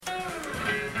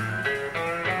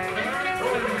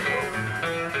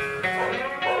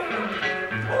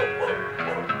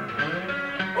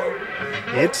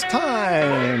It's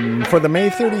time for the May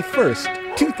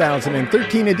 31st,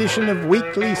 2013 edition of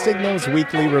Weekly Signals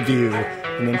Weekly Review,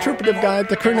 an interpretive guide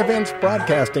to current events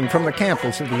broadcasting from the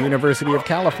campus of the University of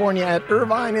California at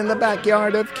Irvine in the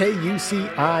backyard of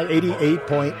KUCI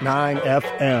 88.9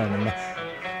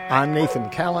 FM. I'm Nathan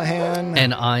Callahan.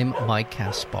 And I'm Mike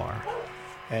Kaspar.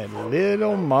 And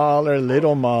little Mahler.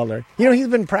 You know, he's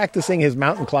been practicing his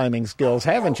mountain climbing skills,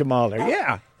 haven't you, Mahler?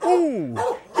 Yeah. Ooh.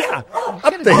 Yeah.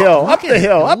 Up the hill.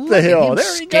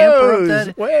 There he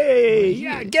goes. Way.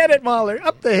 Yeah, get it, Mahler.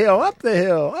 Up the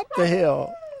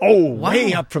hill. Oh, wow.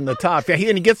 Way up from the top. Yeah,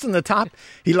 and he gets from the top,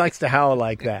 he likes to howl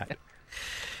like that.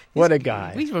 What a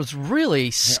guy. He was really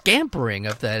scampering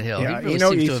up that hill. Yeah, he really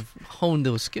seems to have honed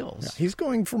those skills. Yeah, he's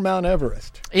going for Mount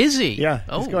Everest. Is he? Yeah,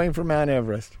 he's going for Mount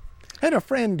Everest. I had a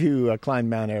friend who climbed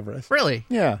Mount Everest. Really?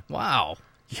 Yeah. Wow.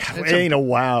 Yeah, it ain't a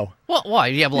wow. Well, why?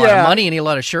 Do you have a lot of money and a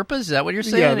lot of Sherpas? Is that what you're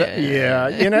saying? Yeah.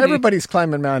 You know, everybody's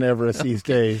climbing Mount Everest these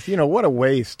days. You know, what a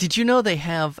waste. Did you know they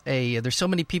have there's so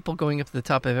many people going up to the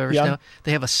top of Everest now,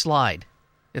 they have a slide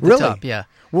at the really? top. Yeah.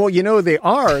 Well, you know, they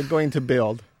are going to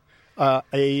build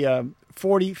a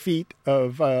 40 feet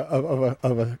of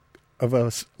a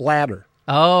ladder.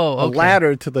 Oh, okay. A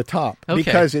ladder to the top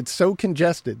because it's so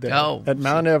congested there at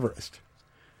Mount Everest.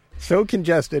 So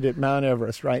congested at Mount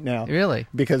Everest right now. Really?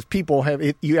 Because people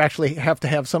you actually have to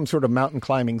have some sort of mountain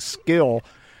climbing skill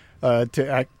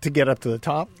to get up to the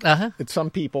top. Uh-huh.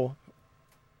 Some people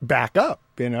back up.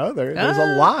 You know, there's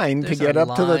a line to get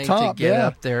up to the top. To get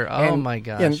up there. Oh my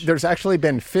gosh! And there's actually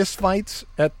been fist fights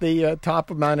at the top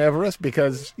of Mount Everest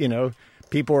because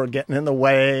people are getting in the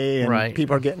way and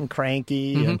people are getting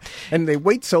cranky and they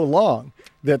wait so long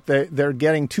that they're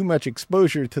getting too much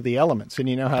exposure to the elements, and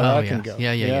you know how that can go.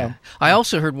 Yeah. I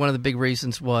also heard one of the big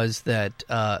reasons was that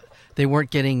they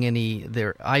weren't getting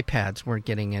their iPads weren't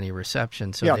getting any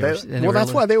reception. So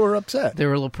that's why they were upset. They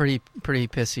were a little pretty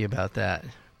pissy about that.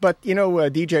 But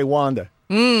DJ Wanda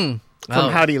from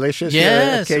Howdylicious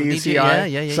at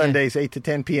KUCI, Sundays 8 to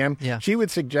 10 p.m., she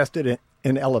would suggest an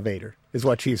elevator is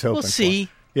what she's hoping for.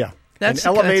 Yeah. An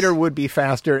elevator would be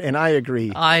faster, and I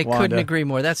agree. I couldn't agree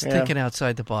more. That's thinking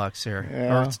outside the box there.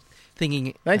 Yeah. Or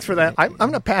thinking. Thanks for that. I'm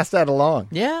going to pass that along.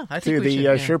 Yeah, I think to the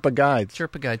Sherpa Guides.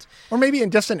 Sherpa Guides. Or maybe in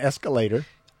just an escalator.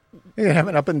 You can have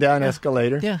an up and down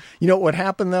escalator. Yeah. You know what would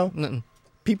happen, though?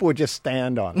 People would just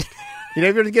stand on it. You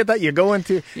ever get that? You go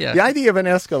into the idea of an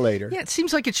escalator. Yeah, it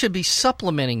seems like it should be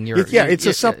supplementing your. It's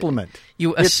a supplement.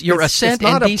 Your ascent and descent. It's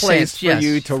not a place for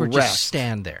you to rest. Just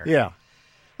stand there. Yeah.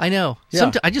 I know.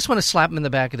 Yeah. I just want to slap them in the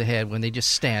back of the head when they just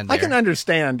stand there. I can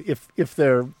understand if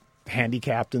they're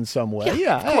handicapped in some way.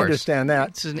 Yeah, of course. I understand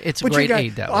that. It's a great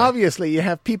aid that way. Obviously, you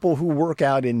have people who work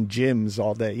out in gyms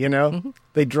all day,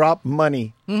 They drop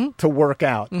money to work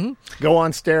out, go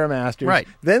on Stairmasters. Right.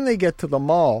 Then they get to the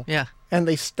mall. Yeah. And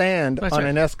they stand on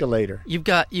an escalator. You've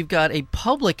got a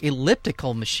public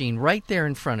elliptical machine right there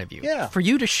in front of you. Yeah. For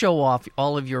you to show off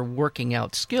all of your working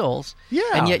out skills. Yeah.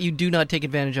 And yet you do not take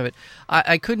advantage of it.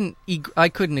 I couldn't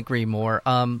agree more.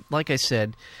 Like I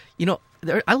said,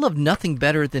 I love nothing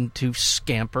better than to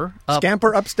scamper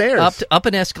upstairs, up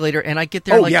an escalator, and I get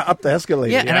there. Up the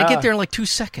escalator. Yeah, and I get there in like 2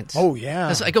 seconds. Oh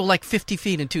yeah, I go like 50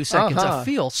 feet in 2 seconds. I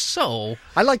feel so.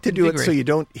 I like to do it so you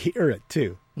don't hear it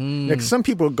too. Like some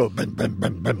people go bum, bum,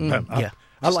 bum, bum, bum, up. Yeah.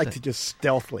 I like to just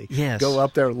stealthily go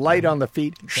up there, light on the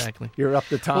feet. Exactly. You're up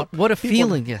the top. What a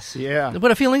feeling, yes. Yeah.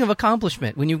 What a feeling of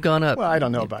accomplishment when you've gone up. Well, I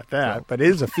don't know about that, but it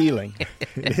is a feeling.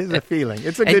 It is a feeling.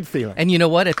 It's a good feeling. And you know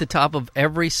what? At the top of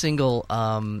every single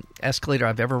escalator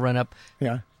I've ever run up,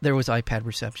 there was iPad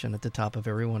reception at the top of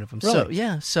every one of them.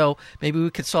 Really? So maybe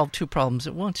we could solve two problems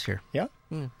at once here. Yeah,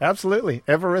 absolutely.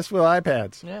 Everest with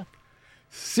iPads. Yeah.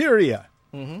 Syria.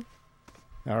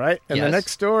 All right. And the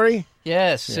next story?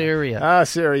 Yes, Syria.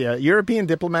 Syria. European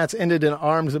diplomats ended an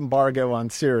arms embargo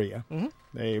on Syria.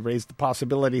 They raised the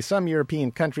possibility some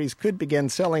European countries could begin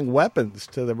selling weapons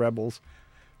to the rebels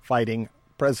fighting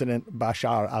President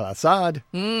Bashar al-Assad.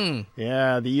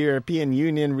 Yeah, the European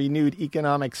Union renewed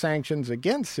economic sanctions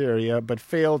against Syria, but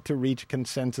failed to reach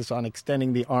consensus on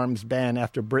extending the arms ban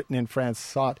after Britain and France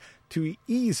sought to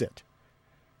ease it.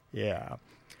 Yeah.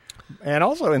 And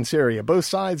also in Syria, both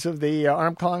sides of the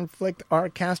armed conflict are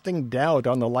casting doubt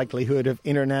on the likelihood of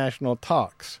international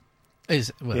talks.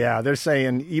 They're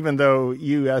saying even though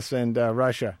U.S. and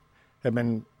Russia have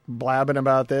been blabbing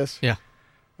about this,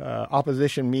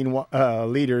 opposition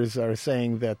leaders are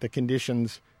saying that the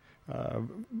conditions,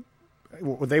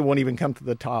 they won't even come to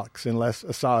the talks unless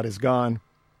Assad is gone.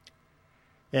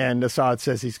 And Assad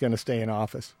says he's going to stay in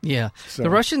office. Yeah. So- The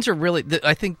Russians are really,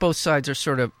 I think both sides are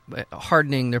sort of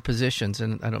hardening their positions.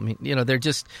 And I don't mean, they're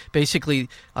just basically,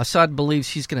 Assad believes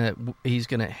he's going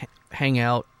to hang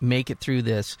out, make it through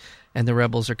this. And the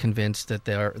rebels are convinced that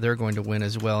they're going to win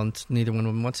as well. And neither one of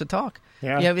them wants to talk.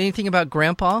 Yeah. You have anything about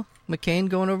Grandpa McCain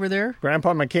going over there?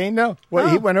 Grandpa McCain? No. Well, Oh.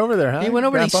 He went over there, huh? He went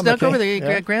over. He Grandpa snuck McCain? over there.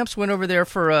 Yeah. Gramps went over there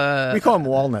for. We call them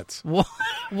walnuts.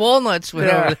 Walnuts went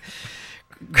Yeah. over.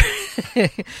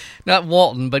 Not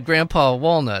Walton, but Grandpa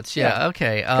Walnuts. Yeah. Yeah.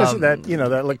 Okay. Because of that,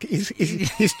 that look,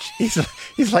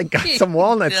 he's like got some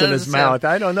walnuts in his does, mouth.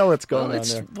 I don't know what's going Well, on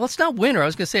it's, there. well, it's not winter. I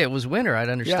was going to say it was winter. I'd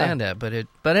understand that, but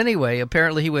anyway,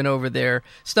 apparently he went over there,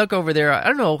 snuck over there. I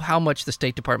don't know how much the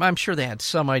State Department. I'm sure they had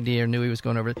some idea or knew he was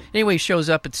going over. Anyway, he shows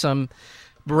up at some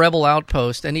rebel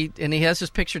outpost, and he has his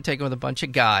picture taken with a bunch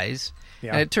of guys.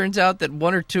 Yeah. And it turns out that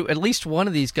at least one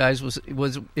of these guys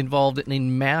was involved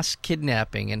in mass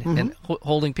kidnapping and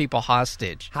holding people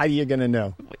hostage. How are you going to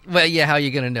know? Well, yeah, how are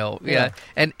you going to know? Yeah.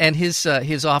 And his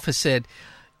office said,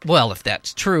 well, if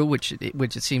that's true, which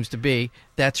it seems to be,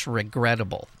 that's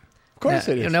regrettable. Of course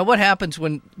it is. Now, what happens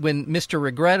when Mr.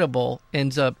 Regrettable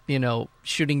ends up,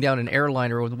 shooting down an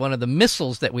airliner with one of the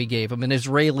missiles that we gave him, an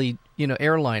Israeli,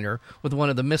 airliner with one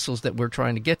of the missiles that we're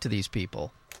trying to get to these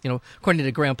people? According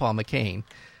to Grandpa McCain,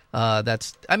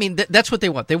 that's what they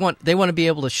want. They want to be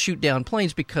able to shoot down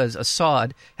planes because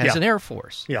Assad has an air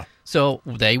force. Yeah. So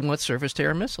they want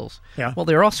surface-to-air missiles. Yeah. Well,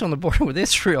 they're also on the border with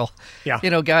Israel. Yeah.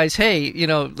 Guys, hey,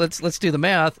 let's do the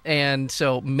math, and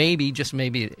so just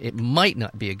maybe, it might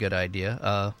not be a good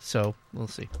idea. So we'll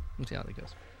see. We'll see how that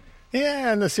goes.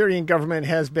 Yeah, and the Syrian government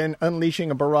has been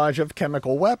unleashing a barrage of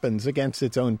chemical weapons against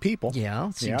its own people. Yeah,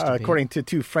 it seems to be. According to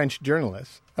two French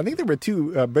journalists. I think there were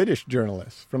two British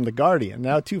journalists from The Guardian.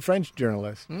 Now two French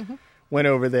journalists went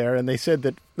over there, and they said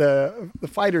that the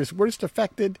fighters worst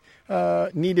affected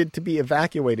needed to be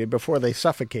evacuated before they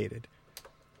suffocated.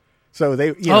 So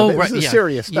this is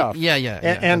serious stuff. Yeah.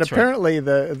 And that's right. apparently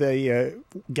the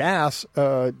gas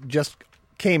just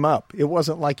came up. It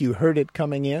wasn't like you heard it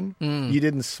coming in. You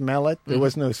didn't smell it. There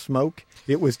was no smoke.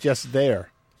 It was just there.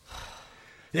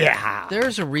 Yeah.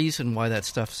 There's a reason why that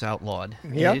stuff's outlawed.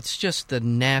 Yep. It's just the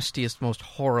nastiest, most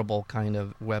horrible kind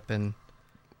of weapon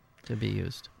to be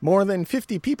used. More than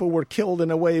 50 people were killed in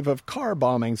a wave of car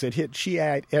bombings that hit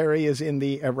Shiite areas in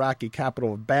the Iraqi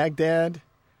capital of Baghdad.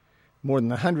 More than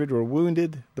 100 were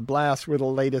wounded. The blasts were the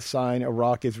latest sign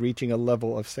Iraq is reaching a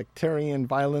level of sectarian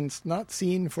violence not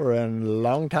seen for a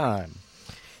long time.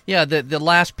 Yeah, the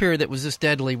last period that was this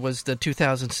deadly was the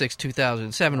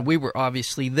 2006-2007. We were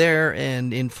obviously there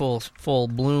and in full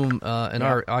bloom in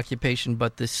our occupation,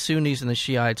 but the Sunnis and the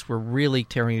Shiites were really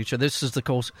tearing each other. This is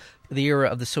the era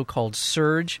of the so-called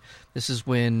surge. This is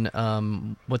when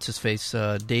what's his face,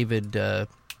 David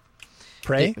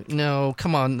Pray? No,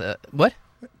 come on, what?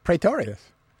 Praetorius.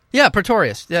 Yeah,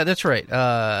 Pretorius. Yeah, that's right.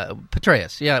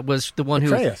 Petraeus. Yeah, was the one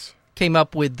who came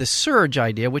up with the surge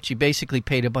idea, which he basically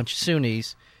paid a bunch of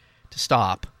Sunnis to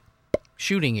stop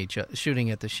shooting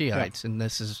at the Shiites, and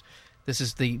this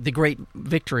is the great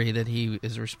victory that he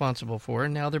is responsible for.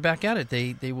 And now they're back at it.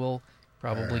 They will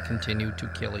probably continue to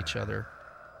kill each other.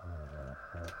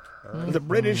 The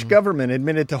British government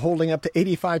admitted to holding up to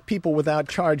 85 people without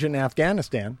charge in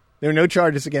Afghanistan. There are no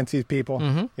charges against these people.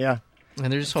 Mm-hmm. Yeah.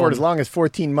 And they're just for as long as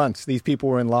 14 months, these people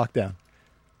were in lockdown.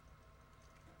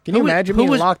 Can you imagine being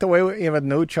locked away with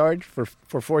no charge for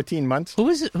 14 months? Who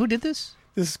is it? Who did this?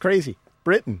 This is crazy.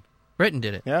 Britain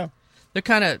did it. Yeah. They're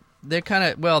kind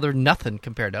of well, they're nothing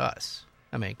compared to us.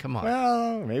 I mean, come on.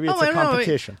 Well, maybe it's a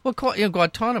competition. Well,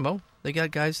 Guantanamo, they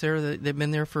got guys there. They've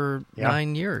been there for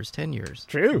 9 years, 10 years.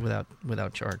 True.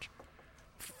 Without charge.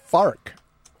 FARC.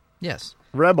 Yes.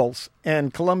 Rebels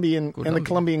and the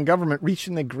Colombian government reached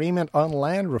an agreement on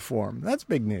land reform. That's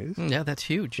big news. Yeah, that's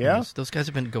huge. Yeah. Those guys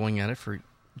have been going at it for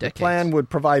decades. The plan would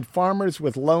provide farmers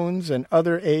with loans and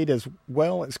other aid as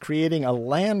well as creating a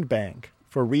land bank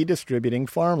for redistributing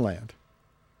farmland.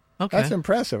 Okay. That's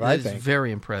impressive, I think. That's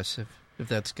very impressive if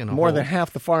that's going to More than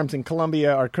half the farms in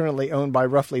Colombia are currently owned by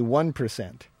roughly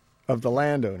 1% of the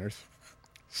landowners.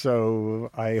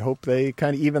 So I hope they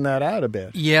kind of even that out a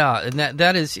bit. Yeah, and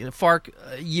that is FARC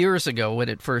years ago when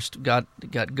it first got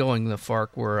going. The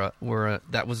FARC were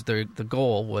that was the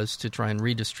goal was to try and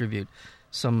redistribute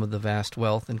some of the vast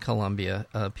wealth in Colombia.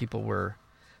 People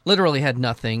literally had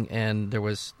nothing, and there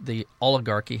was the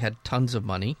oligarchy had tons of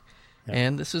money. Yeah.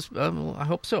 And this is I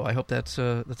hope so. I hope that's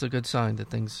a good sign that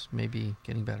things may be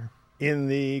getting better. In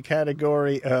the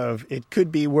category of it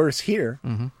could be worse here,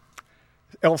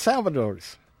 El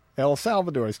Salvador's El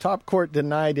Salvador's top court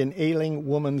denied an ailing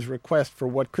woman's request for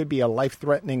what could be a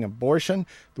life-threatening abortion.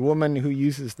 The woman who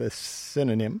uses the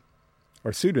synonym,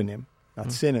 or pseudonym,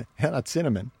 not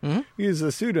cinnamon, uses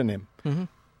the pseudonym,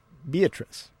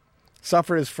 Beatrice,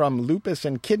 suffers from lupus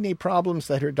and kidney problems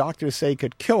that her doctors say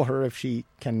could kill her if she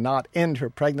cannot end her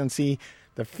pregnancy.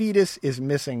 The fetus is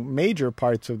missing major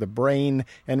parts of the brain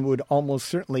and would almost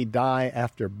certainly die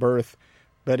after birth.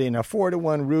 But in a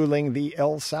 4-1 ruling, the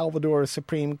El Salvador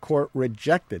Supreme Court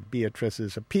rejected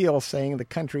Beatrice's appeal, saying the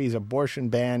country's abortion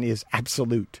ban is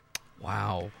absolute.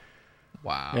 Wow.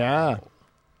 Yeah.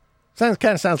 Kind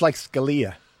of sounds like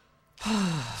Scalia.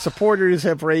 Supporters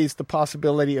have raised the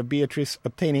possibility of Beatrice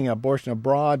obtaining abortion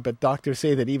abroad, but doctors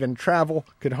say that even travel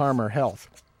could harm her health.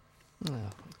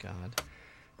 Oh, God.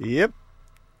 Yep.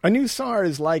 A new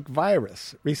SARS-like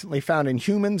virus recently found in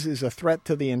humans is a threat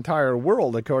to the entire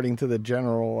world, according to the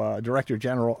Director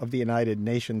General of the United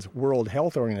Nations World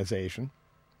Health Organization.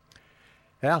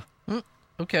 Yeah.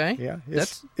 Okay. Yeah.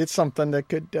 It's something that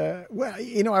could, I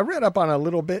read up on it a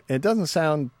little bit. It doesn't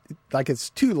sound like it's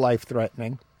too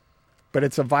life-threatening, but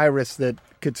it's a virus that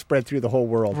could spread through the whole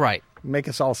world. Right. Make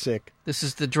us all sick. This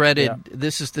is the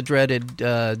dreaded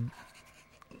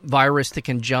virus that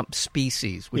can jump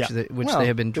species, which they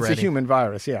have been dreading. It's a human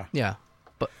virus, yeah. Yeah,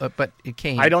 but it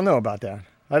came. I don't know about that.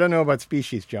 I don't know about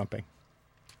species jumping.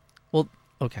 Well,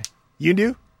 okay. You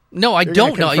do? No, I You're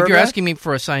don't know. gonna If confirm you're that? asking me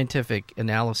for a scientific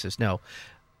analysis, no.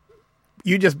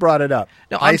 You just brought it up.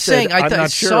 No, I'm said, saying I I'm thought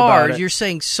not sure SARS. about it. You're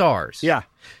saying SARS. Yeah.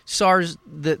 SARS.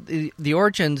 The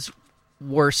origins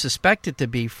were suspected to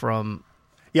be from.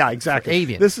 Yeah, exactly.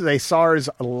 Avian. This is a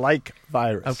SARS-like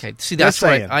virus. Okay, see, that's Just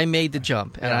right. saying. I made the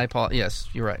jump, and Yeah. I apologize. Yes,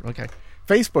 you're right. Okay.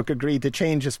 Facebook agreed to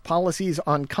change its policies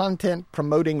on content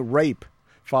promoting rape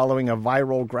following a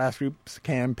viral grassroots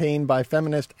campaign by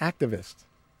feminist activists.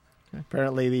 Okay.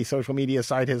 Apparently, the social media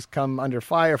site has come under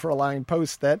fire for allowing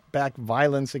posts that back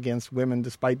violence against women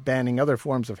despite banning other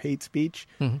forms of hate speech.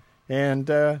 Mm-hmm. And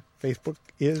Facebook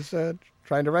is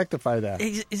trying to rectify that.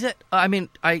 Is that? I mean,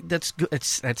 that's good.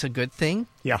 That's a good thing.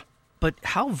 Yeah. But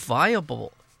how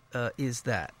viable is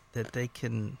that they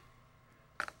can?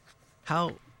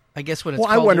 How? I guess when it's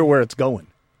I wonder where it's going.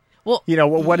 Well,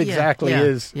 what exactly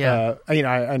is? Yeah. I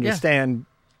understand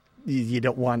you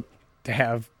don't want to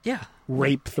have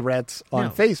rape threats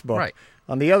on Facebook. Right.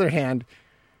 On the other hand,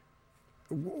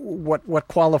 what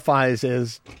qualifies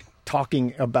as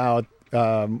talking about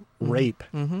rape?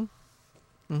 Mm-hmm.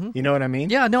 Mm-hmm. You know what I mean?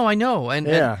 Yeah. No, I know, and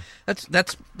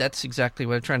that's exactly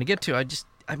what I'm trying to get to.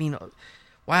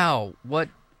 Wow. What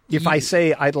if I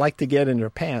say I'd like to get in her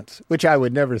pants, which I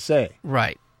would never say,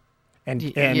 right? And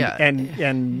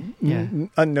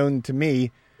unknown to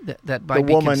me, that the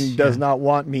woman does not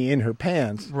want me in her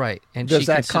pants, right? And does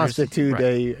that constitute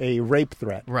a rape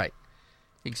threat? Right.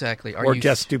 Exactly. Or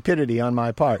just stupidity on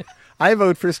my part? I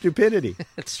vote for stupidity.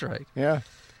 That's right. Yeah.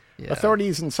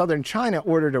 Authorities in southern China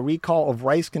ordered a recall of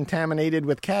rice contaminated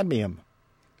with cadmium.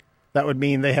 That would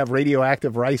mean they have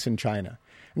radioactive rice in China.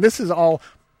 And this is all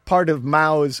part of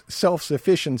Mao's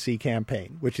self-sufficiency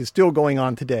campaign, which is still going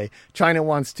on today. China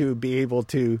wants to be able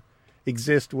to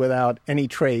exist without any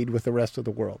trade with the rest of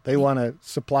the world. They want to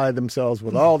supply themselves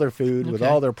with all their food, with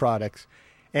all their products.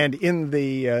 And in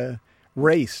the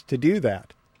race to do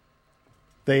that,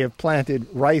 they have planted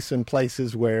rice in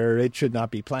places where it should not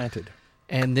be planted.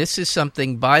 And this is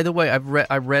something, by the way, I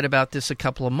read about this a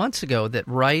couple of months ago, that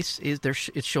rice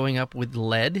it's showing up with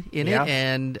lead in it,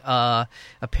 and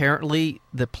apparently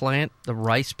the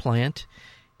rice plant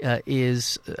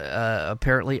is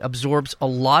apparently absorbs a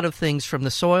lot of things from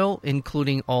the soil,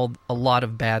 including a lot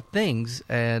of bad things,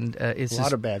 and it's a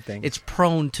lot of bad things. It's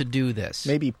prone to do this.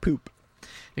 Maybe poop.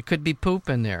 It could be poop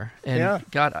in there, and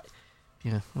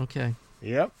okay.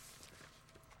 Yep.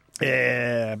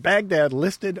 Baghdad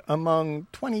listed among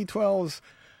 2012's...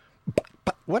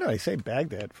 What did I say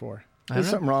Baghdad for? There's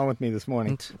something wrong with me this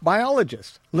morning.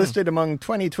 Biologists listed among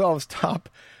 2012's top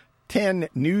 10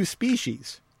 new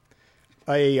species.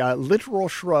 A littoral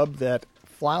shrub that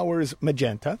flowers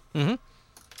magenta. Mm-hmm.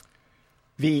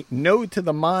 The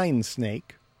no-to-the-mine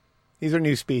snake. These are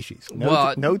new species.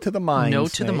 No-to-the-mine snake.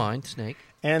 No-to-the-mine snake.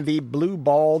 And the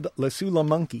blue-balled Lasula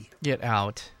monkey. Get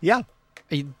out. Yeah.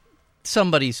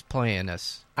 Somebody's playing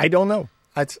us. I don't know.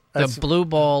 That's the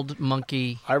blue-balled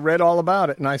monkey. I read all about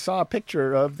it, and I saw a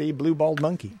picture of the blue-balled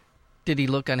monkey. Did he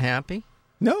look unhappy?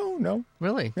 No.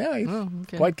 Really? Yeah,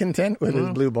 he's quite content with his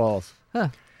blue balls. Huh.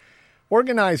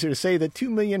 Organizers say that 2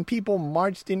 million people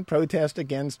marched in protest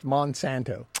against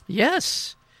Monsanto.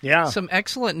 Yes. Yeah. Some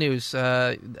excellent news.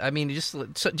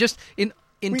 Just in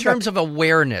in terms of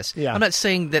awareness. Yeah. I'm not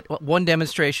saying that one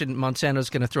demonstration Monsanto's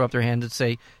going to throw up their hands and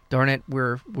say, "Darn it,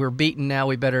 we're beaten now.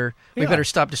 We better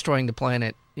stop destroying the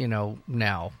planet."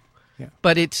 Now. Yeah.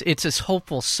 But it's this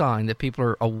hopeful sign that people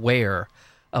are aware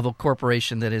of a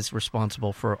corporation that is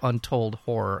responsible for untold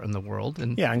horror in the world,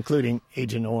 and including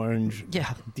Agent Orange,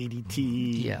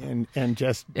 DDT,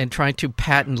 and trying to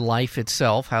patent life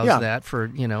itself. How's that for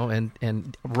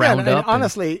and Roundup? And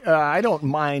honestly, I don't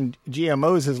mind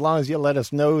GMOs as long as you let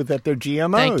us know that they're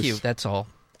GMOs. Thank you. That's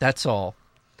all.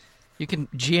 You can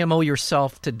GMO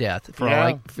yourself to death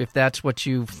if that's what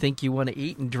you think you want to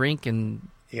eat and drink and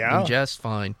ingest.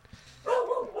 Fine.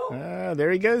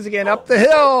 There he goes again, up the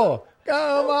hill.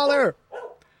 Go, Mahler!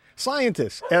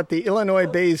 Scientists at the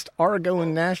Illinois-based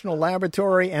Argonne National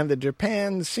Laboratory and the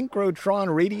Japan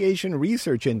Synchrotron Radiation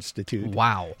Research Institute.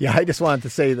 Wow. Yeah, I just wanted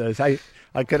to say those. I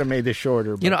could have made this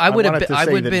shorter. But I would have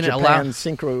been allowed.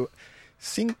 Synchrotron.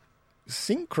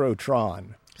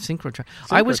 Synchrotron.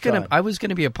 I was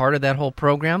gonna be a part of that whole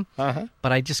program,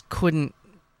 but I just couldn't.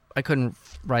 I couldn't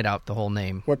write out the whole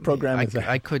name. What program is that?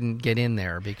 I couldn't get in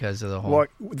there because of the whole... Well,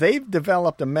 they've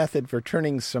developed a method for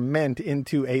turning cement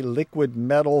into a liquid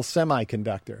metal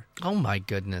semiconductor. Oh, my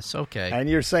goodness. Okay. And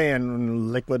you're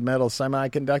saying liquid metal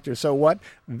semiconductor. So what?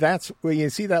 That's where you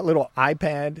see that little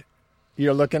iPad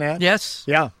you're looking at? Yes.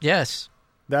 Yeah. Yes.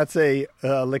 That's a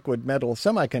liquid metal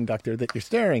semiconductor that you're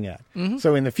staring at. Mm-hmm.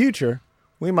 So in the future,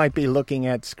 we might be looking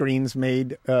at screens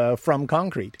made from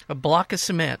concrete. A block of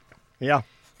cement. Yeah.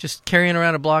 Just carrying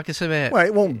around a block of cement. Well,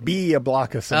 it won't be a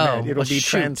block of cement. It'll be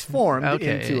transformed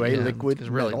into a liquid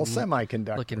metal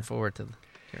semiconductor. Looking forward to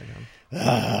carrying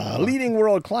on. Leading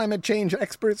world climate change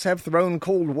experts have thrown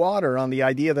cold water on the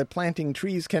idea that planting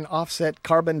trees can offset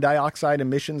carbon dioxide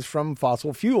emissions from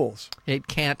fossil fuels. It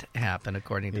can't happen,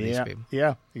 according to these people.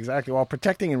 Yeah, exactly. While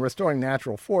protecting and restoring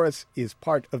natural forests is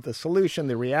part of the solution,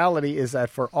 the reality is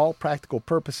that for all practical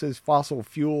purposes, fossil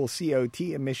fuel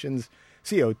CO2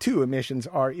 emissions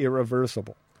are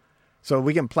irreversible. So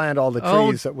we can plant all the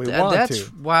trees that we want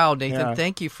to. Wow, Nathan,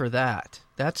 thank you for that.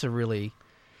 That's a really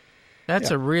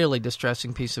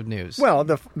distressing piece of news. Well,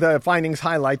 the findings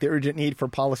highlight the urgent need for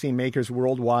policymakers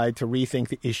worldwide to rethink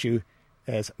the issue,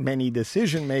 as many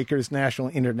decision makers, national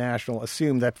and international,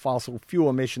 assume that fossil fuel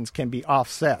emissions can be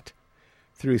offset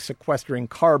through sequestering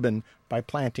carbon by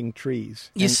planting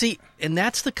trees. You see, and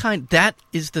that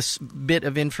is the bit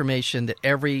of information that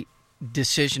every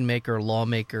decision maker,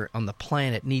 lawmaker on the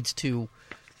planet needs to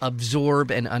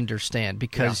absorb and understand,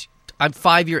 because I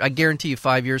guarantee you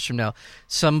 5 years from now,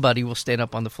 somebody will stand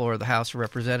up on the floor of the House of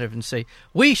Representatives and say,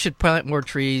 we should plant more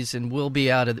trees and we'll be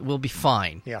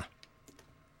fine. Yeah.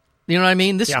 You know what I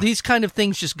mean? These kind of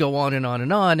things just go on and on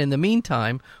and on. In the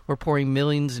meantime, we're pouring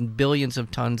millions and billions of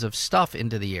tons of stuff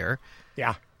into the air.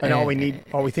 Yeah. And all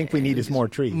we think we need is more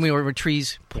trees. More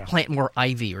trees, plant more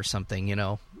ivy or something,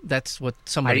 That's what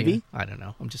somebody... Ivy? I don't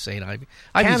know. I'm just saying ivy.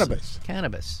 Cannabis.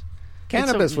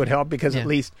 Cannabis would help because at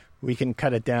least we can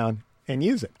cut it down and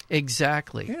use it.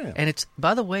 Exactly. Yeah. And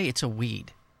by the way, it's a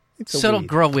weed. So it'll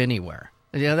grow anywhere.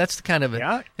 That's the kind of...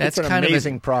 it's an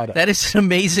amazing product. That is an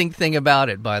amazing thing about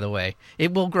it, by the way.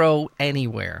 It will grow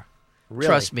anywhere. Really?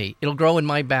 Trust me. It'll grow in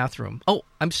my bathroom. Oh,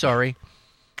 I'm sorry.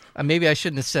 Maybe I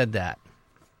shouldn't have said that.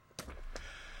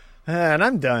 And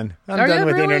I'm done. I'm done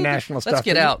with international stuff. Let's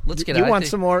get out. You want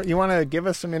some more? You want to give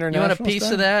us some international stuff? You want a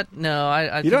piece of that? No,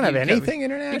 I you don't have anything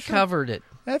international? You covered it.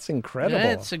 That's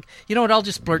incredible. You know what? I'll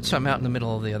just blurt something out in the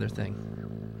middle of the other thing.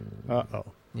 Uh-oh.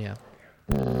 Yeah.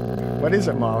 What is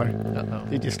it, Mahler? Uh-oh.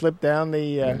 Did you slip down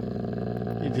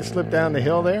the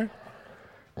hill there?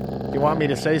 You want me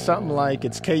to say something like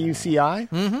it's KUCI?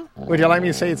 Mm-hmm. Would you like me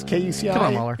to say it's KUCI? Come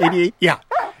on, Mahler. 88. Yeah.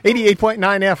 88.9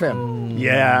 FM.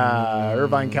 Yeah.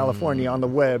 Irvine, California, on the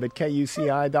web at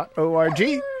KUCI.org.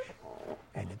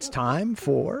 And it's time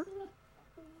for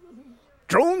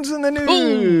Drones in the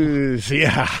News. Boom.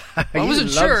 Yeah. I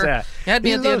wasn't sure. That. You had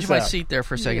me at the edge of my seat there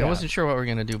for a second. Yeah. I wasn't sure what we were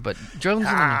going to do, but Drones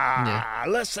in the News.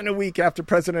 Less than a week after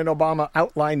President Obama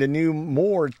outlined a new,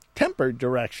 more tempered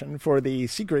direction for the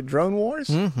secret drone wars,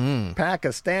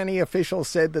 Pakistani officials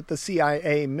said that the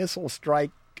CIA missile strike,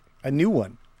 a new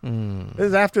one, this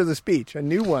is after the speech, a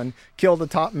new one killed a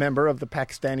top member of the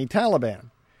Pakistani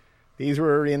Taliban. These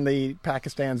were in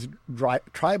Pakistan's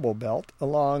tribal belt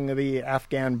along the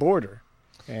Afghan border.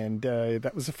 And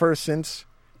that was the first since,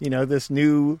 this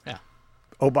new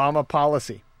Obama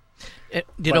policy.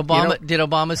 Did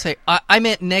Obama say, I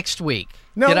meant next week?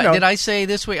 No. Did I say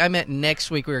this week? I meant next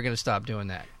week we were going to stop doing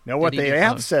that. No, what they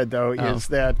have said, though, is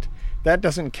that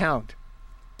doesn't count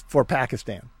for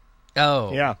Pakistan.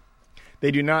 Oh. Yeah.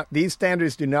 These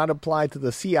standards do not apply to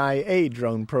the CIA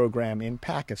drone program in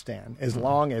Pakistan as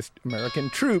long as American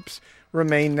troops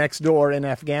remain next door in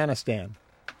Afghanistan.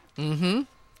 Mm-hmm.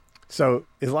 So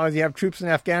as long as you have troops in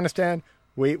Afghanistan,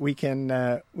 we can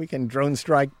drone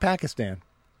strike Pakistan.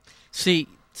 See,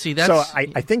 that's... So I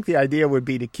think the idea would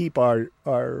be to keep our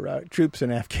troops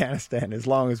in Afghanistan as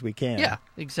long as we can. Yeah,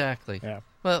 exactly. Yeah.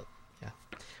 Well, yeah.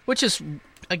 Which is,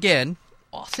 again,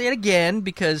 I'll say it again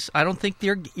because I don't think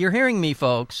you're hearing me,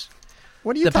 folks.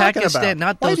 What are you talking Pakistan,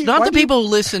 about? Not the people who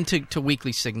listen to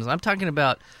Weekly Signals. I'm talking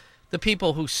about the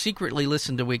people who secretly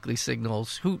listen to Weekly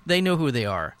Signals. They know who they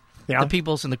are. Yeah. The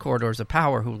peoples in the corridors of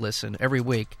power who listen every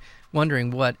week,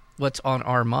 wondering what's on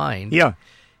our mind. Yeah.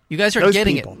 You guys are Those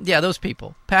getting people. it. Yeah, those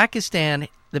people. Pakistan,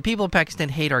 the people of Pakistan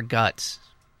hate our guts.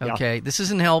 Okay? Yeah. This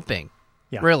isn't helping.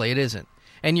 Yeah. Really, it isn't.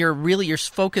 And you're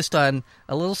focused on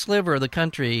a little sliver of the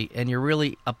country, and you're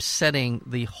really upsetting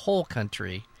the whole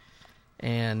country.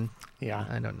 And Yeah.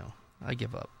 I don't know. I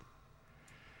give up.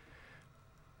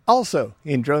 Also,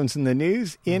 in Drones in the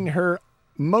News, in her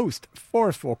most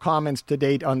forceful comments to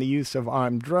date on the use of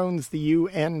armed drones, the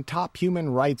UN top human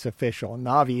rights official,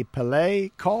 Navi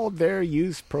Pillay, called their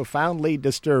use profoundly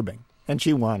disturbing. And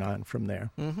she went on from there.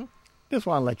 Mm-hmm. Just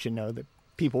want to let you know that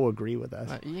people agree with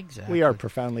us. Exactly. We are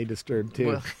profoundly disturbed, too.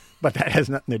 Well- But that has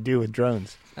nothing to do with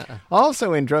drones.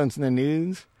 Also in Drones in the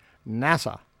News,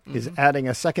 NASA is adding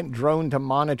a second drone to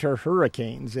monitor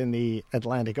hurricanes in the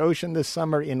Atlantic Ocean this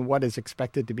summer in what is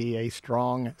expected to be a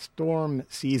strong storm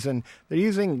season. They're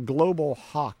using Global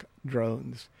Hawk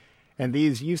drones. And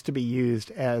these used to be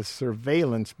used as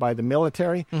surveillance by the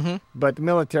military. Mm-hmm. But the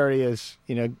military has,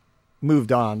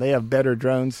 moved on. They have better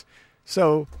drones.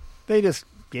 So they just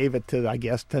gave it to, I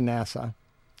guess, to NASA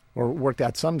or worked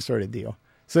out some sort of deal.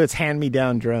 So it's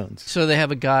hand-me-down drones. So they have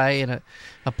a guy in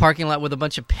a parking lot with a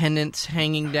bunch of pendants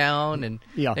hanging down, and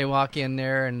Yeah. they walk in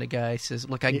there, and the guy says,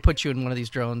 "Look, I can put you in one of these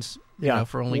drones. Yeah.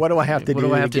 For only What do I have to what do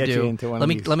do I to have to get do? you into one of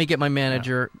these?" Let me get my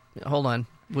manager. Hold on,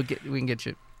 we can get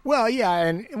you." Well, yeah,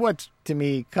 and what's to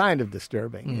me kind of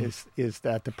disturbing is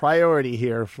that the priority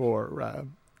here for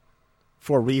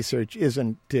research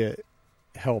isn't to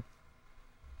help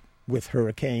with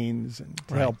hurricanes and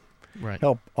to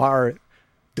help our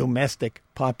domestic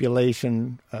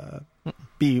population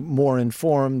be more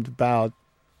informed about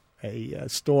a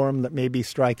storm that may be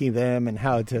striking them and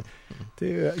how to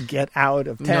get out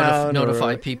of town.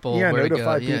 Notify people. Yeah, where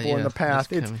notify to go. people in the path.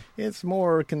 That's It's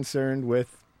more concerned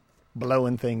with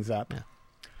blowing things up. Yeah.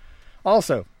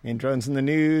 Also, in Drones in the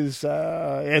News,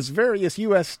 as various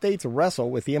U.S. states wrestle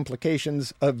with the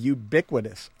implications of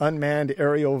ubiquitous unmanned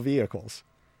aerial vehicles.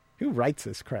 Who writes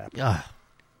this crap?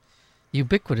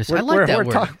 Ubiquitous. I like that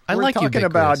word. I like talking ubiquitous.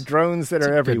 about drones that It's are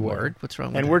a good everywhere. word. What's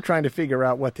wrong with and that? we're trying to figure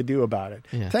out what to do about it.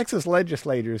 Yeah. Texas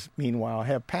legislators, meanwhile,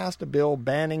 have passed a bill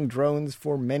banning drones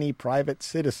for many private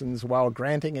citizens while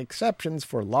granting exceptions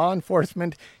for law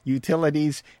enforcement,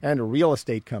 utilities, and real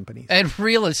estate companies. And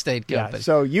real estate companies.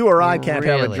 Yeah, so you or I can't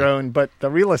have a Really? drone, but the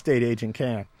real estate agent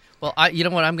can. Well, you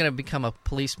know what? I'm going to become a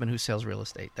policeman who sells real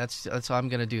estate. That's how I'm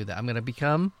going to do that. I'm going to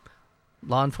become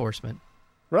law enforcement,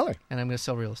 Really? and I'm going to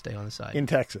sell real estate on the side In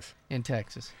Texas. in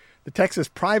Texas. The Texas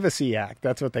Privacy Act,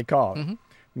 that's what they call it, Mm-hmm.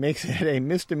 makes it a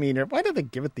misdemeanor. Why do they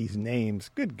give it these names?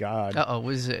 Good God.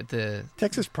 Was it the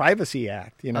Texas Privacy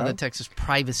Act, the Texas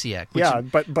Privacy Act? Which, Yeah,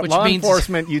 but which law means,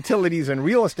 enforcement, utilities, and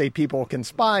real estate people can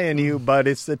spy on you, but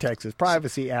it's the Texas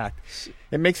Privacy Act.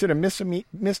 It makes it a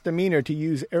misdemeanor to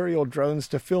use aerial drones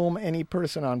to film any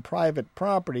person on private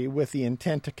property with the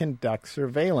intent to conduct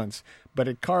surveillance, but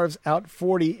it carves out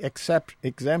 40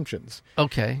 exemptions.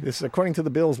 Okay. This is according to the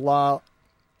bill's law.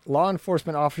 Law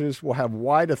enforcement officers will have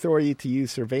wide authority to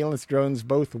use surveillance drones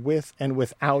both with and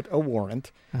without a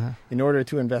warrant in order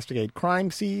to investigate crime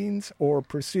scenes or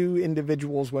pursue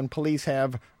individuals when police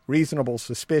have reasonable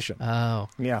suspicion. Oh,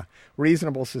 Yeah,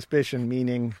 reasonable suspicion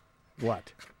meaning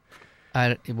what?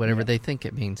 whatever they think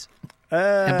it means.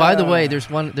 And by the way,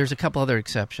 there's a couple other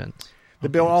exceptions. The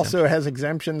bill also has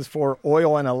exemptions for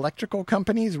oil and electrical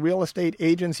companies, real estate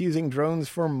agents using drones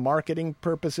for marketing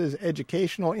purposes,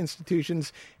 educational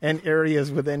institutions, and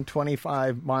areas within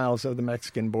 25 miles of the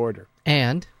Mexican border.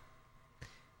 And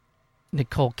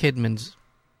Nicole Kidman's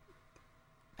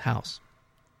house,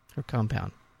 her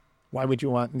compound. Why would you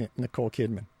want Nicole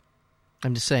Kidman?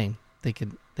 I'm just saying they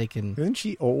can. Isn't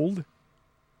she old?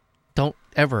 Don't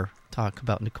ever talk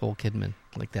about Nicole Kidman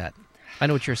like that. I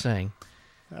know what you're saying.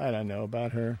 I don't know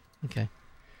about her. Okay.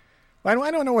 I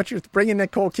don't know what you're bringing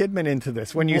Nicole Kidman into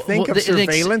this. When you think of the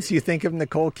surveillance, you think of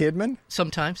Nicole Kidman?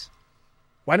 Sometimes.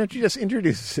 Why don't you just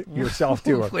introduce yourself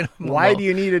to her? When I'm Why alone- do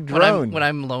you need a drone? When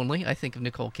I'm lonely, I think of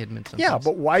Nicole Kidman sometimes. Yeah,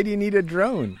 but why do you need a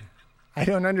drone? I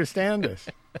don't understand this.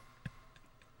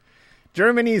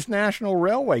 Germany's national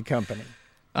railway company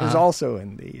is also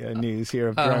in the news here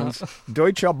of drones.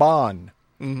 Deutsche Bahn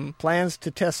plans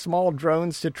to test small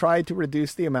drones to try to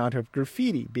reduce the amount of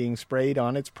graffiti being sprayed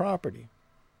on its property.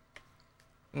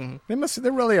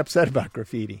 They're really upset about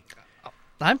graffiti.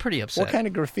 I'm pretty upset. What kind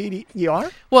of graffiti? You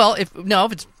are? Well, if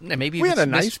maybe we had a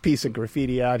nice piece of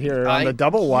graffiti out here on the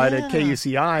double wide at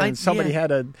KUCI, and somebody had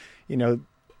to,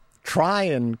 try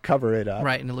and cover it up.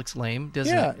 Right, and it looks lame,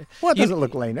 doesn't it? Well, it doesn't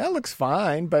look lame. That looks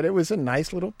fine, but it was a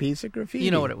nice little piece of graffiti. You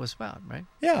know what it was about, right?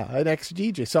 Yeah, an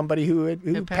ex-DJ, somebody who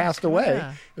passed away.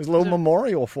 Yeah. It was a little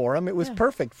memorial for him. It was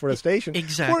perfect for a station.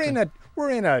 Exactly. We're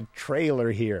in a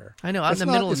trailer here. I know, out in the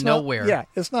middle of nowhere. Yeah,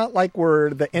 it's not like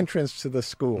we're the entrance to the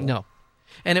school. No.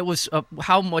 And it was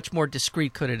how much more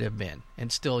discreet could it have been?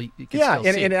 And still, you could still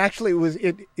see and actually,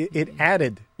 it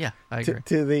added. Yeah, I agree.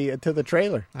 to the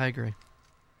trailer. I agree.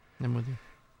 I'm with you.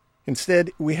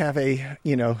 Instead, we have a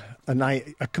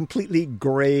completely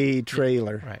gray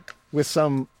trailer with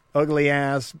some ugly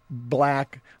ass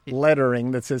black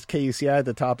lettering that says KUCI at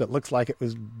the top that looks like it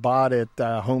was bought at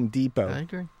Home Depot. I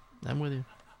agree. I'm with you.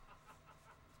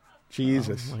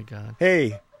 Jesus. Oh my God.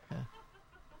 Hey.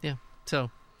 Yeah.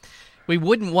 So. We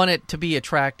wouldn't want it to be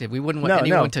attractive. We wouldn't want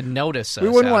anyone to notice us. We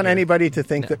wouldn't want anybody to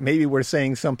think that maybe we're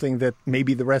saying something that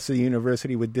maybe the rest of the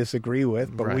university would disagree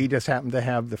with, but we just happen to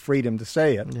have the freedom to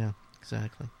say it. Yeah,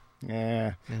 exactly.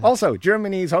 Yeah. Also,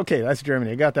 Germany's... Okay, that's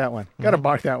Germany. I got that one. Got to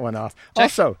mark that one off. Check.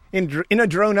 Also, in a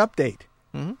drone update,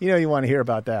 you want to hear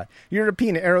about that.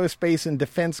 European Aerospace and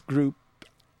Defense Group,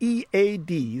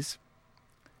 EADs,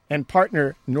 and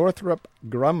partner Northrop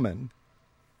Grumman...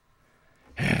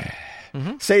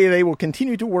 say they will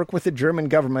continue to work with the German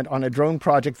government on a drone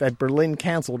project that Berlin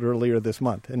canceled earlier this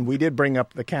month. And we did bring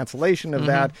up the cancellation of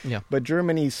that, but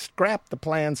Germany scrapped the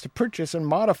plans to purchase and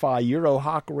modify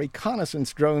Eurohawk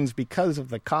reconnaissance drones because of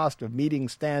the cost of meeting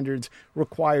standards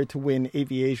required to win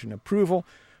aviation approval.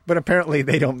 But apparently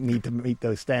they don't need to meet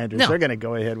those standards. No. They're going to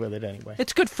go ahead with it anyway.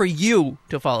 It's good for you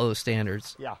to follow those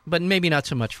standards, but maybe not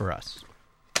so much for us.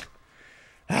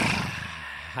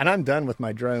 And I'm done with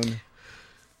my drone.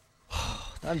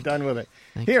 I'm done with it.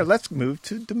 Here, let's move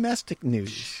to domestic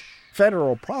news.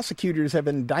 Federal prosecutors have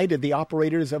indicted the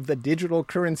operators of the digital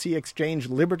currency exchange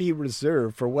Liberty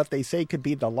Reserve for what they say could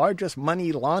be the largest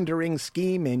money laundering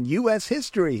scheme in U.S.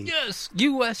 history. Yes,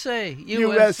 USA.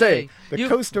 The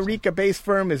Costa Rica-based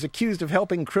firm is accused of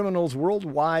helping criminals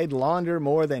worldwide launder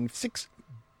more than $6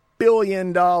 billion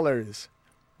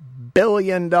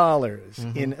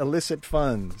in illicit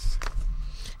funds.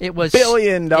 It was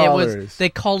 $1 billion. They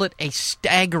called it a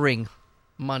staggering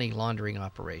money laundering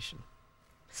operation.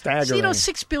 Staggering.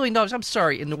 So, $6 billion. I'm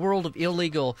sorry. In the world of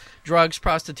illegal drugs,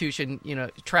 prostitution,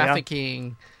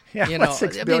 trafficking,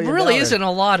 $6 billion. It really isn't a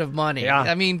lot of money. Yeah.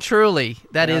 I mean, truly,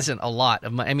 that isn't a lot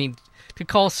of money. I mean, to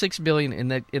call $6 billion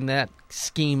in that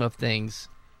scheme of things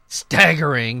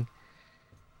staggering.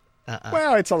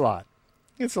 Well, it's a lot.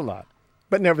 It's a lot.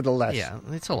 But nevertheless. Yeah,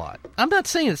 it's a lot. I'm not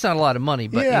saying it's not a lot of money,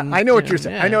 but... Yeah, I know what you're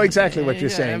saying. I know exactly what you're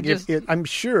saying. I'm I'm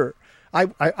sure...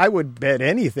 I would bet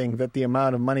anything that the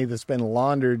amount of money that's been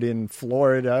laundered in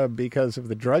Florida because of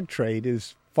the drug trade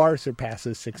far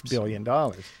surpasses $6 billion.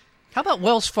 How about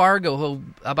Wells Fargo, who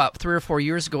about 3 or 4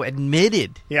 years ago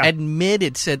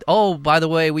said, oh, by the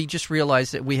way, we just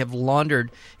realized that we have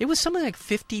laundered... It was something like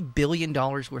 $50 billion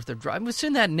worth of drug... It was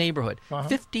in that neighborhood.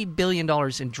 $50 billion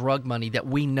in drug money that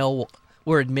we know...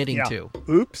 we're admitting to.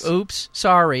 Oops.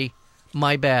 Sorry.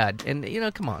 My bad. And,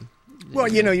 come on. Well,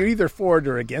 you're either for it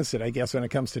or against it, I guess, when it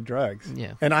comes to drugs.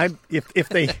 Yeah. And if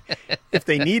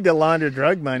they need to launder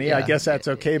drug money, I guess that's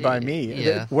okay by me.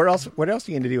 Yeah. What else are you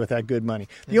going to do with that good money?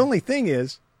 The only thing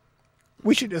is,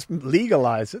 we should just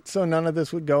legalize it so none of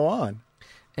this would go on.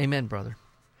 Amen, brother.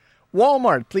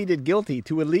 Walmart pleaded guilty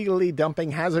to illegally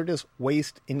dumping hazardous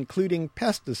waste, including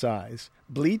pesticides,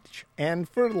 bleach, and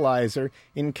fertilizer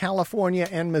in California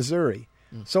and Missouri.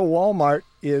 So Walmart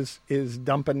is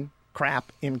dumping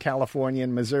crap in California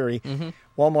and Missouri.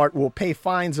 Walmart will pay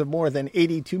fines of more than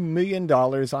 $82 million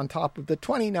on top of the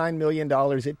 $29 million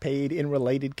it paid in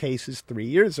related cases 3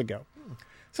 years ago.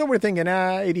 So we're thinking,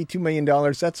 $82 million,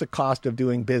 that's the cost of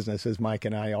doing business, as Mike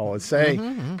and I always say.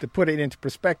 To put it into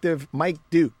perspective, Mike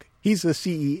Duke, he's the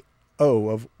CEO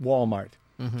of Walmart.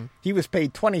 He was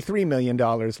paid $23 million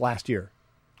last year.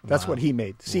 That's what he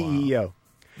made, CEO. Wow.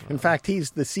 In fact,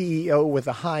 he's the CEO with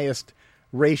the highest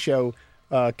ratio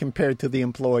compared to the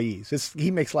employees.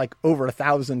 He makes like over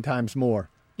 1,000 times more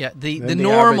Yeah, the the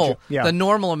normal average, yeah. the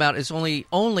normal amount is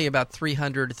only about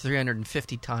 300 to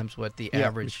 350 times what the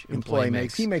average employee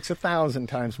makes. He makes 1,000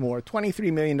 times more,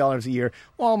 $23 million a year.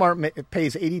 Walmart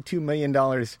pays $82 million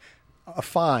a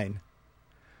fine.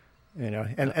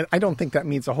 And I don't think that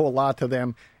means a whole lot to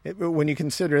them when you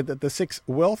consider that the 6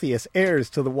 wealthiest heirs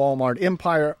to the Walmart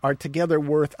empire are together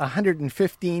worth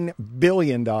 $115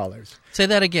 billion. Say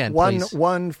that again, please.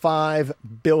 115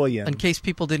 billion. In case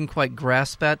people didn't quite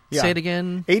grasp that, say it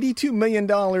again. $82 million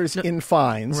in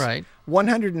fines. Right.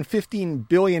 $115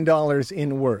 billion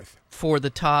in worth. For the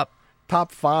top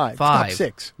five. Top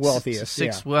 6 wealthiest.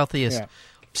 Six wealthiest. Yeah.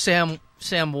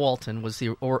 Sam Walton was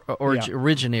the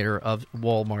originator of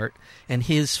Walmart, and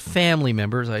his family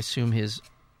members, I assume his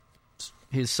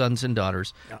sons and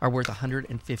daughters, are worth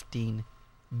 $115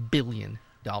 billion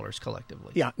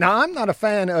collectively. Yeah. Now, I'm not a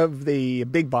fan of the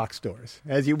big box stores,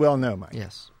 as you well know, Mike.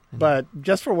 Yes. But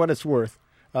just for what it's worth,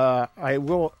 I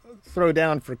will throw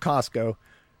down for Costco.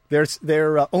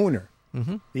 Their owner,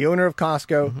 the owner of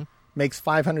Costco, makes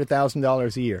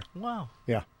 $500,000 a year. Wow.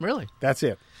 Yeah. Really? That's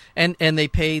it. And they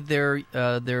pay their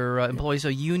employees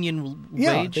a union wage.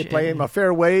 Yeah, they pay them a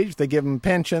fair wage. They give them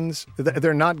pensions.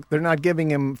 They're not giving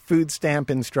them food stamp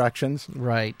instructions,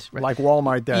 right? Like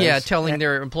Walmart does. Yeah, telling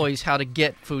their employees how to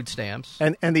get food stamps.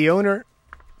 And the owner,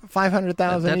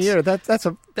 $500,000 a year. That's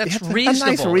reasonable. A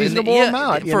nice reasonable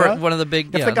amount for one of the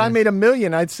big. If the guy made $1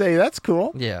 million, I'd say that's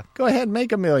cool. Yeah, go ahead, and make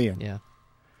 $1 million. Yeah.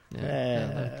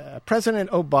 President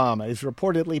Obama is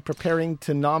reportedly preparing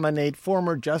to nominate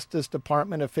former Justice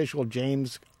Department official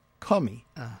James Comey.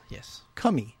 Yes.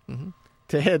 Comey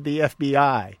to head the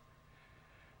FBI.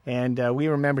 And we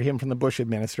remember him from the Bush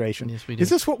administration. Yes, we do. Is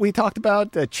this what we talked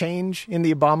about, change in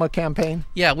the Obama campaign?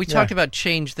 Yeah, we talked about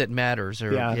change that matters,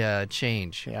 or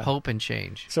change, Yeah. hope and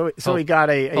change. So we got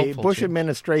a Bush change.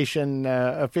 administration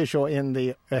official in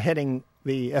the heading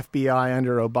the FBI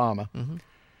under Obama.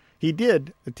 He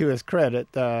did, to his credit,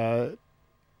 try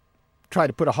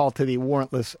to put a halt to the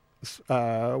warrantless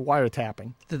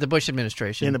wiretapping. The Bush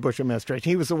administration. In the Bush administration.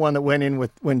 He was the one that went in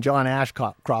when John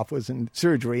Ashcroft was in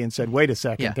surgery and said, wait a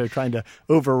second, they're trying to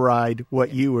override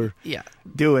what you were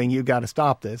doing. You got to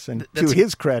stop this. And to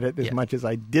his credit, as much as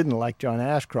I didn't like John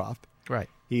Ashcroft,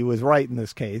 he was right in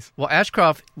this case. Well,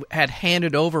 Ashcroft had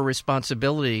handed over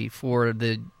responsibility for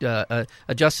the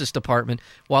Justice Department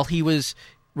while he was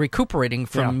recuperating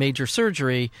from major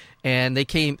surgery, and they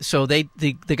came. So the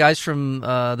guys from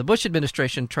the Bush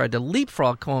administration tried to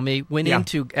leapfrog Comey, went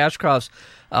into Ashcroft's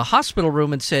hospital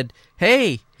room and said,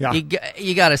 "Hey,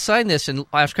 you got to sign this." And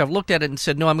Ashcroft looked at it and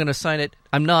said, "No, I'm going to sign it.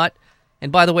 I'm not."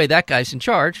 And by the way, that guy's in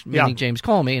charge, meaning James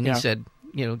Comey, and he said,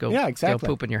 go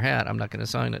poop in your hat. I'm not going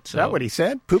to sign it. So, is that what he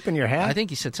said? Poop in your hat? I think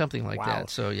he said something like that.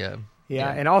 So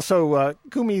Yeah, and also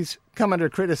Comey's come under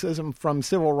criticism from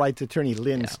civil rights attorney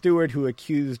Lynn Stewart, who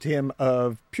accused him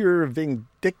of pure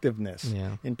vindictiveness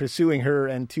in pursuing her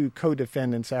and 2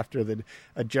 co-defendants after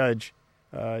a judge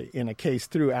in a case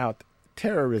threw out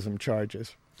terrorism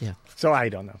charges. Yeah. So I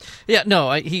don't know. Yeah, no,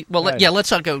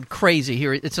 let's not go crazy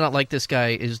here. It's not like this guy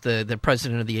is the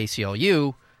president of the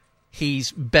ACLU.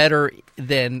 He's better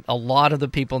than a lot of the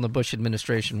people in the Bush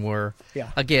administration were.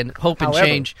 Yeah. Again, hope and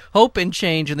change. Hope and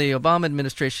change in the Obama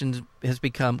administration has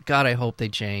become, God, I hope they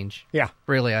change. Yeah.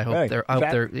 Really, I hope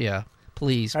they're,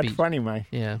 please. That's funny, Mike.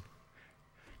 Yeah.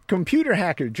 Computer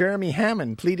hacker Jeremy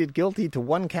Hammond pleaded guilty to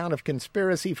 1 count of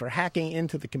conspiracy for hacking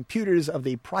into the computers of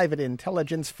the private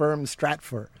intelligence firm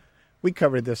Stratfor. We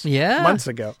covered this months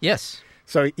ago. Yes.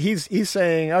 So he's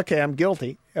saying, okay, I'm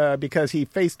guilty because he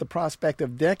faced the prospect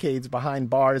of decades behind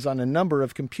bars on a number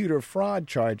of computer fraud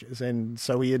charges. And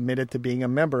so he admitted to being a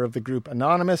member of the group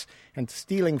Anonymous and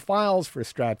stealing files for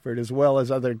Stratfor as well as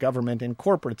other government and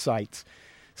corporate sites.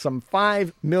 Some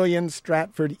 5 million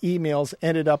Stratfor emails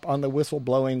ended up on the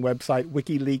whistleblowing website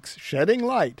WikiLeaks, shedding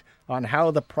light on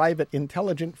how the private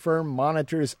intelligence firm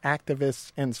monitors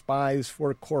activists and spies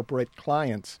for corporate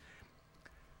clients.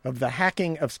 Of the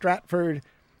hacking of Stratfor,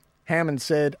 Hammond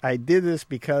said, I did this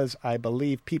because I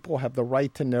believe people have the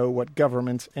right to know what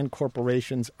governments and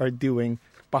corporations are doing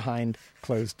behind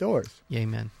closed doors.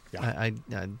 Amen. Yeah.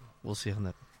 We'll see how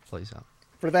that plays out.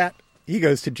 For that, he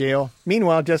goes to jail.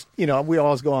 Meanwhile, we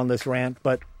always go on this rant,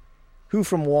 but who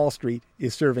from Wall Street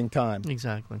is serving time?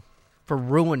 Exactly. For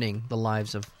ruining the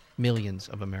lives of millions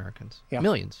of Americans. Yeah.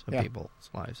 Millions of people's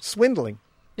lives. Swindling.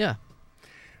 Yeah.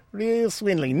 Real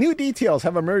swindling. New details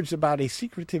have emerged about a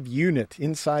secretive unit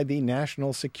inside the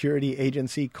National Security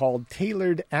Agency called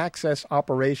Tailored Access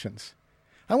Operations.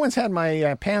 I once had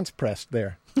my pants pressed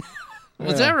there.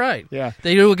 Was that right? Yeah.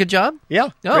 They do a good job? Yeah,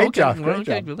 Oh, great okay. job, Well, great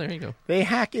okay. job. Well, there you go. They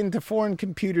hack into foreign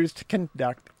computers to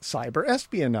conduct cyber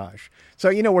espionage. So,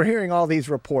 we're hearing all these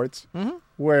reports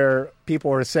where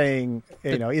people are saying,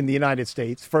 in the United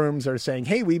States, firms are saying,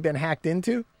 hey, we've been hacked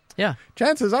into. Yeah.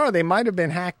 Chances are they might have been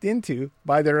hacked into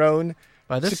by their own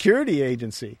By this? security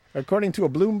agency. According to a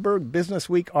Bloomberg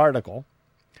Businessweek article,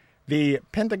 the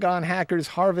Pentagon hackers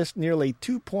harvest nearly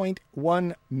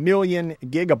 2.1 million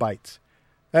gigabytes.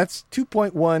 That's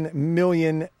 2.1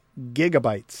 million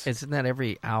gigabytes. Isn't that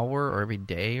every hour or every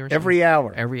day or something? Every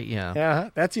hour. Yeah. Yeah,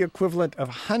 that's the equivalent of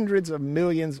hundreds of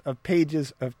millions of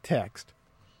pages of text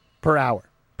per hour.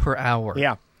 Per hour.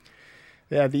 Yeah.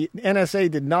 Yeah, the NSA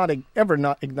did not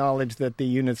acknowledge that the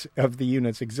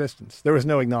unit's existence. There was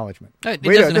no acknowledgement. It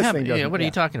Wait, doesn't this happen. thing doesn't- Yeah, what are yeah.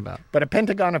 you talking about? But a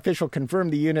Pentagon official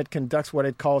confirmed the unit conducts what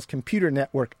it calls computer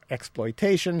network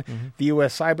exploitation. The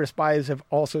U.S. cyber spies have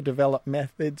also developed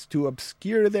methods to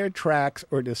obscure their tracks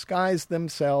or disguise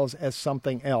themselves as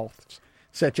something else,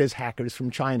 such as hackers from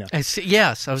China. I see,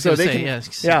 yes, I was going to say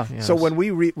yes. Yeah. Yes. So when we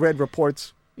read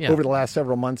reports Yeah. over the last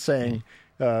several months saying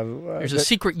There's a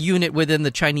secret unit within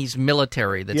the Chinese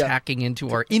military that's Yeah. hacking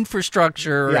into our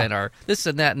infrastructure Yeah. and our this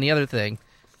and that and the other thing.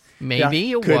 Maybe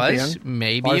Yeah, it could was. been.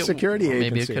 Maybe Our it, security or maybe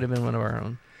it agency. could have been one of our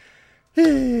own.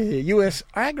 U.S.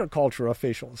 agriculture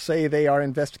officials say they are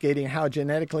investigating how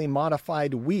genetically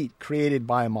modified wheat created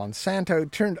by Monsanto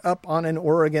turned up on an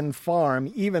Oregon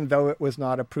farm, even though it was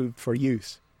not approved for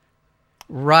use.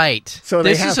 Right. So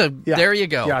this they have, is a. yeah, There you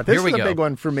go. Yeah, this Here we is a go. big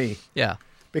one for me Yeah.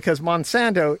 because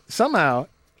Monsanto somehow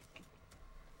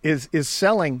is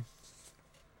selling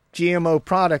GMO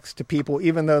products to people,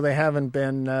 even though they haven't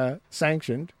been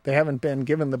sanctioned. They haven't been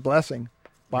given the blessing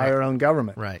by Right. our own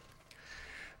government. Right.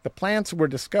 The plants were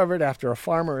discovered after a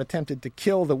farmer attempted to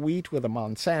kill the wheat with a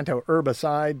Monsanto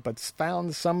herbicide, but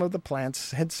found some of the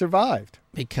plants had survived.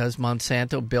 Because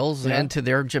Monsanto builds Yeah. into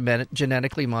their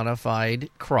genetically modified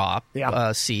crop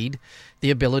Yeah. seed the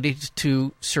ability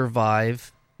to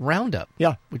survive Roundup,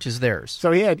 Yeah. which is theirs.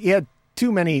 So he had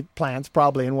too many plants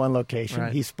probably in one location.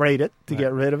 Right. He sprayed it to Right.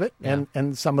 get rid of it, Yeah.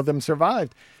 and some of them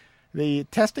survived. The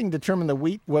testing determined the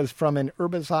wheat was from an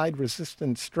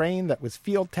herbicide-resistant strain that was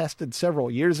field-tested several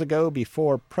years ago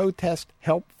before protest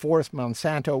helped force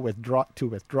Monsanto to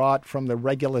withdraw it from the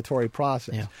regulatory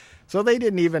process. Yeah. So they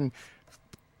didn't even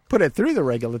put it through the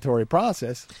regulatory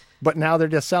process, but now they're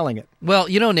just selling it. Well,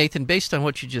 Nathan, based on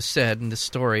what you just said in this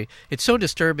story, it's so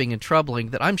disturbing and troubling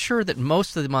that I'm sure that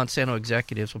most of the Monsanto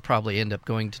executives will probably end up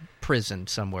going to prison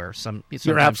somewhere.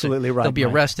 You're absolutely right. They'll be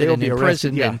Mike. arrested They'll and be in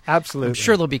arrested, prison. yeah, and absolutely. I'm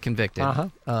sure they'll be convicted Uh-huh.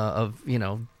 of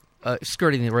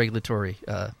skirting the regulatory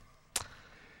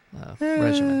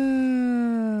regimen.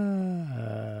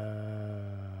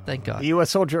 Thank God. The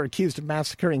U.S. soldier accused of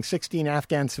massacring 16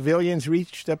 Afghan civilians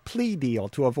reached a plea deal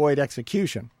to avoid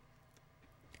execution.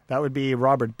 That would be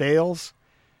Robert Bales.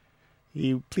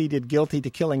 He pleaded guilty to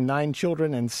killing 9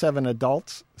 children and 7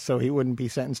 adults, so he wouldn't be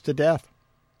sentenced to death.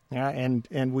 Yeah,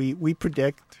 and we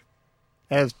predict,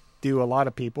 as do a lot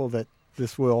of people, that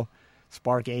this will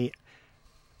spark a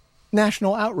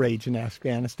national outrage in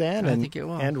Afghanistan I think it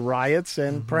will. and riots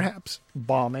and perhaps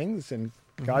bombings and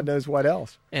God knows what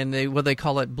else. And they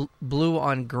call it blue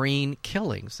on green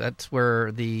killings. That's where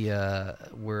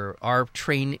where our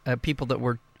people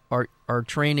that are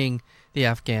training the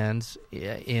Afghans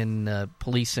in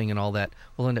policing and all that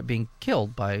will end up being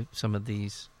killed by some of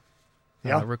these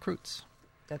recruits.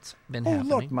 That's been happening.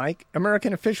 Look, Mike,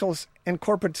 American officials and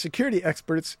corporate security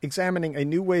experts examining a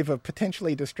new wave of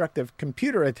potentially destructive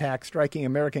computer attacks striking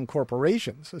American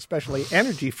corporations, especially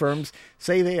energy firms,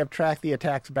 say they have tracked the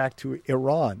attacks back to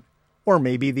Iran or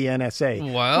maybe the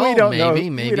NSA. Well, we don't maybe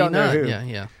know. We don't not. know who.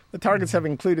 Yeah. The targets have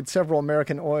included several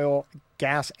American oil,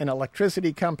 gas, and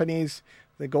electricity companies.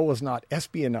 The goal is not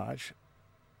espionage,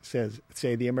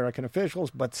 say the American officials,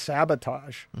 but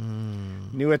sabotage.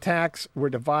 New attacks were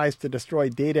devised to destroy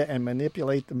data and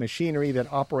manipulate the machinery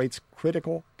that operates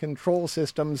critical control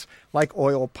systems like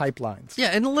oil pipelines. Yeah,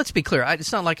 and let's be clear.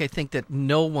 It's not like I think that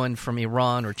no one from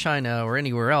Iran or China or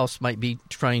anywhere else might be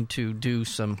trying to do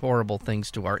some horrible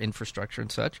things to our infrastructure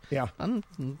and such. Yeah. I'm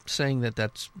saying that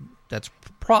that's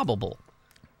probable.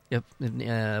 Yep,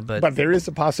 But there is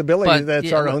a possibility that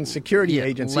it's our own security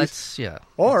agencies.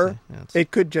 Or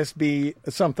it could just be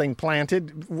something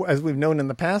planted, as we've known in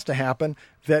the past to happen,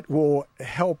 that will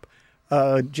help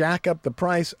jack up the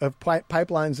price of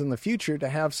pipelines in the future to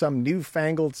have some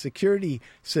newfangled security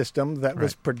system that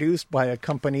was produced by a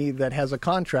company that has a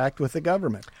contract with the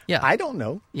government. Yeah. I don't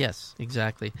know. Yes,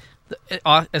 exactly.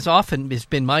 As often has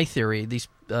been my theory, these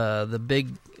the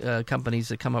big companies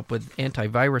that come up with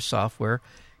antivirus software,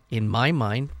 in my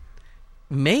mind,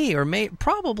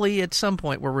 probably at some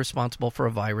point were responsible for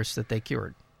a virus that they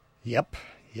cured. Yep.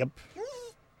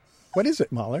 What is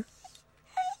it, Mahler?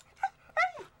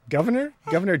 Governor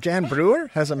Jan Brewer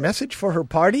has a message for her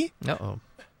party? Uh-oh.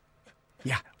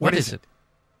 Yeah. What is it?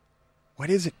 What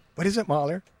is it? What is it,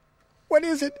 Mahler? What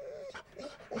is it?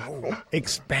 Oh,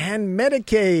 expand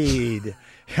Medicaid.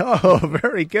 Oh,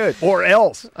 very good. Or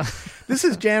else. This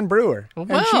is Jan Brewer. Well,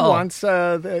 and she wants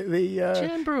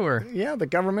Jan Brewer. Yeah, the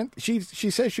government. She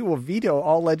says she will veto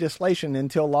all legislation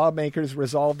until lawmakers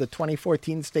resolve the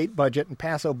 2014 state budget and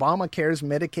pass Obamacare's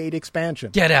Medicaid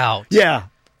expansion. Get out. Yeah.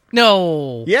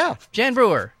 No. Yeah. Jan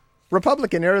Brewer.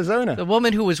 Republican, Arizona. The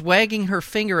woman who was wagging her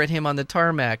finger at him on the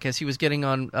tarmac as he was getting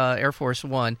on Air Force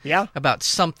One about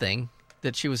something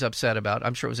that she was upset about.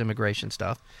 I'm sure it was immigration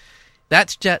stuff.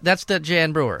 That's the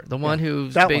Jan Brewer, the one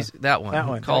who's that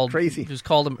one called crazy, who's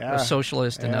called him a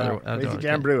socialist and other crazy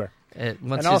Jan Brewer. And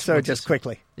also, just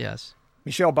quickly, yes,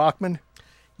 Michelle Bachmann.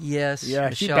 Yes, yeah,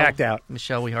 Michelle, she backed out.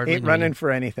 Michelle, we hardly ain't running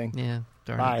for anything. Yeah,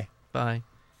 darn bye, bye.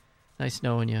 Nice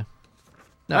knowing you.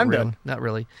 I'm done. Not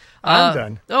really. I'm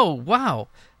done. Oh wow.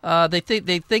 They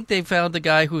think they found the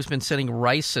guy who's been sending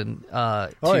ricin.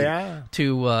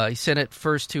 He sent it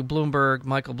first to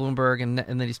Michael Bloomberg, and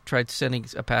then he tried sending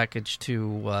a package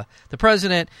to the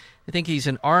president. I think he's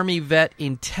an Army vet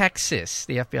in Texas.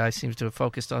 The FBI seems to have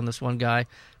focused on this one guy.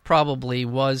 Probably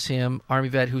was him, Army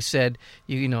vet, who said,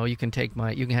 you can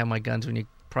have my guns when you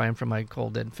pry them from my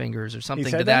cold dead fingers or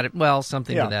something to that. Well,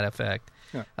 something to that effect.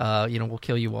 Yeah. We'll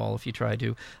kill you all if you try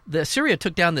to. Syria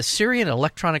took down the Syrian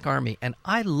Electronic Army, and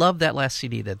I love that last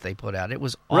CD that they put out. It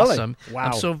was awesome. Really? Wow.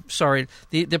 I'm so sorry.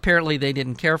 Apparently, they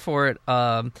didn't care for it.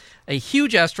 A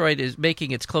huge asteroid is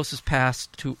making its closest pass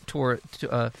to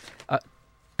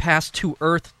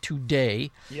Earth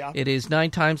today. Yeah. It is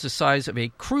 9 times the size of a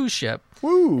cruise ship.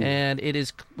 Woo. And it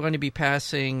is going to be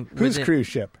passing... Whose cruise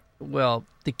ship? Well,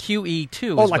 the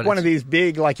QE2. Oh, like one of these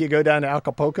big, like you go down to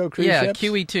Acapulco cruise ships? Yeah,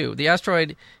 QE2. The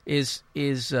asteroid is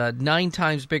 9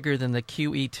 times bigger than the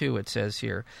QE2, it says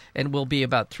here, and will be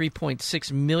about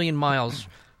 3.6 million miles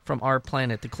from our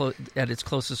planet at its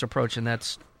closest approach. And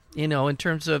that's, in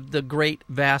terms of the great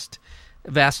vastness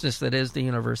that is the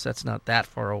universe, that's not that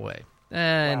far away.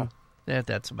 And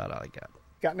that's about all I got.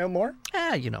 Got no more?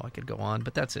 I could go on,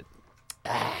 but that's it.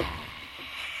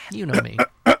 You know me.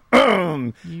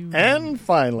 And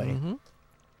finally,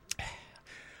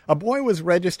 a boy was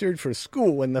registered for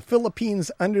school in the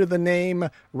Philippines under the name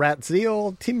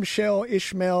Ratziel, Timshel,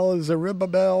 Ishmael,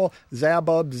 Zerubbabel,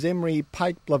 Zabub, Zimri,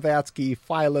 Pike, Blavatsky,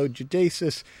 Philo,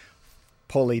 Judasus,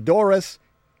 Polydorus,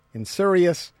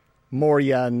 Insurius,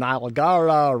 Moria,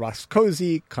 Nalgara,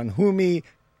 Raskosi, Kanhumi,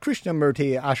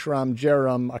 Krishnamurti, Ashram,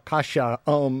 Jeram, Akasha,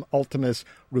 Ultimus,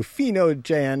 Rufino,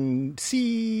 Jan,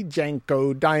 C,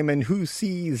 Janko, Diamond,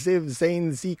 Husi, Ziv,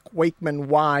 Zane, Zeke, Wakeman,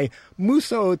 Y,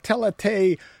 Muso,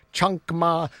 Telate,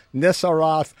 Chunkma,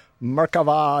 Nesaroth,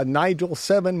 Merkava, Nigel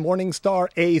 7, Morningstar,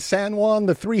 A, San Juan,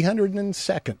 the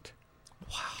 302nd.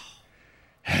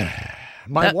 Wow.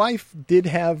 My wife did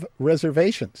have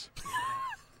reservations,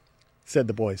 said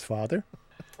the boy's father.